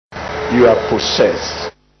you are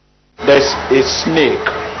possessed. There's a snake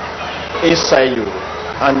inside you,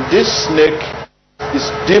 and this snake, this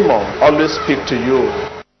demon, always speak to you.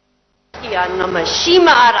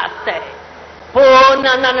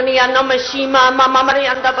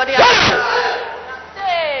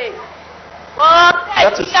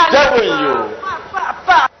 That is devil in you.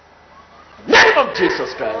 Name of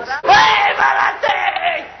Jesus Christ.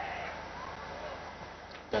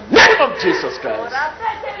 The name of Jesus Christ.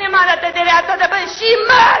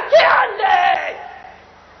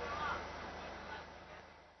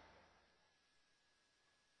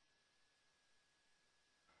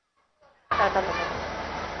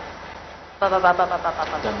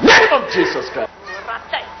 The name of Jesus Christ.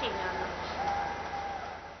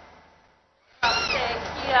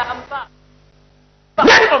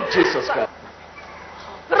 Name of Jesus Christ.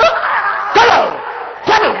 Come on!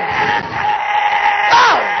 Come on!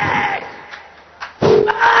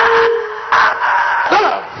 Come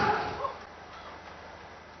on!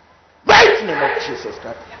 Right in the name of Jesus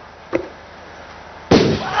Christ.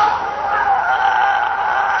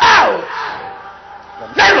 Out! The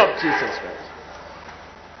name of Jesus Christ.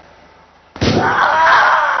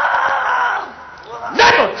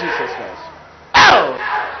 Name of Jesus Christ. Out!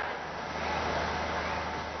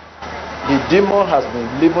 The demon has been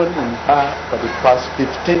living in her for the past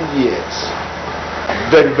 15 years.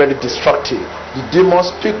 Very, very destructive. The demon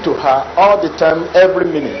speaks to her all the time, every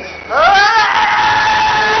minute.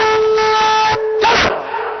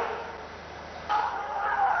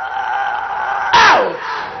 Out!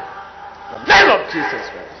 In the name of Jesus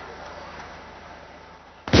Christ.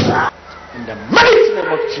 In the mighty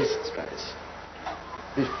name of Jesus Christ.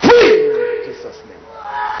 Be free in Jesus' name.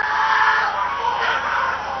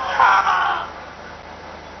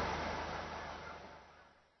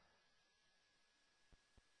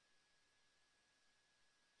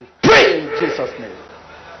 Jesus' name.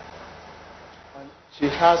 And she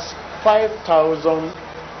has 5,000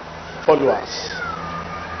 followers.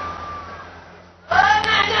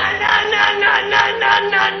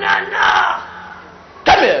 No.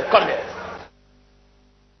 Come here, come here.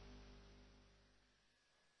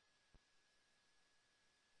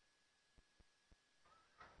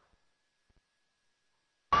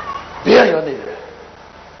 Be on your knees.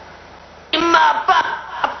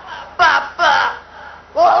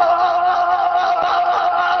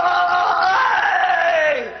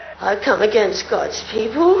 I come against God's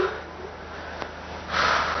people.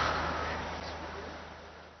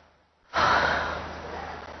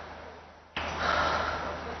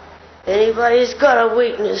 Anybody's got a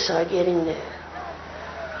weakness, I get in there.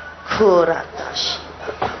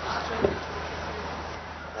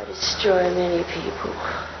 I destroy many people.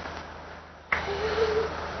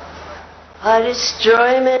 I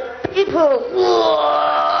destroy many people.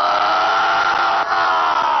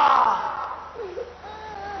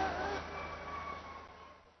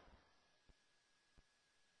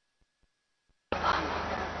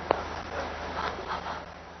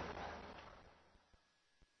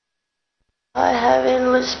 I have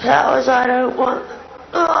endless powers I don't want.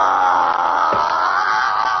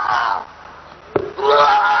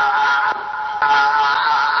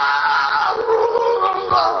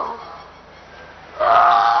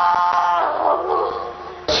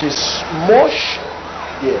 She's much,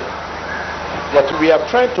 yeah, but we are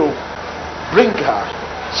trying to bring her.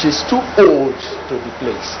 She's too old to the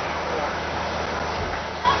place.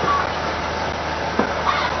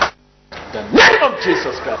 The name of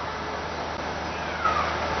Jesus Christ.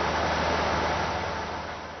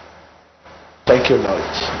 Thank you, Lord.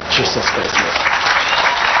 Jesus Christ.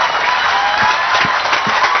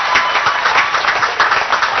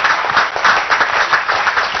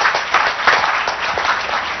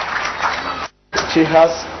 She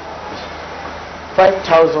has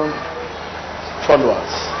 5,000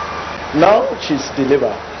 followers. Now she's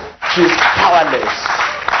delivered. She's powerless.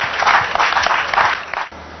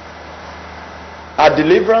 Our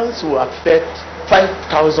deliverance will affect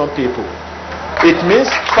 5,000 people. It means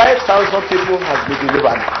 5,000 people have been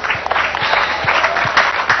delivered.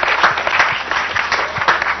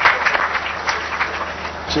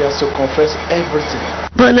 She has to confess everything.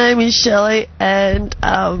 My name is Shelley, and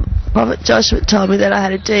Prophet Joshua told me that I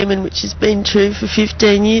had a demon, which has been true for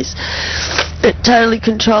 15 years. It totally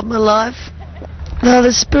controlled my life. Now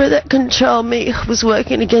the spirit that controlled me was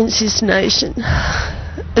working against this nation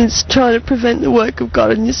and it's trying to prevent the work of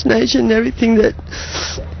God in this nation and everything that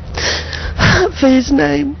for his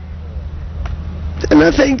name. And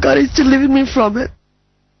I thank God he's delivered me from it.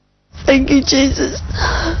 Thank you, Jesus.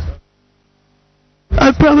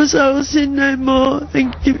 I promise I will sin no more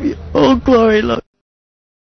and give you all glory, Lord.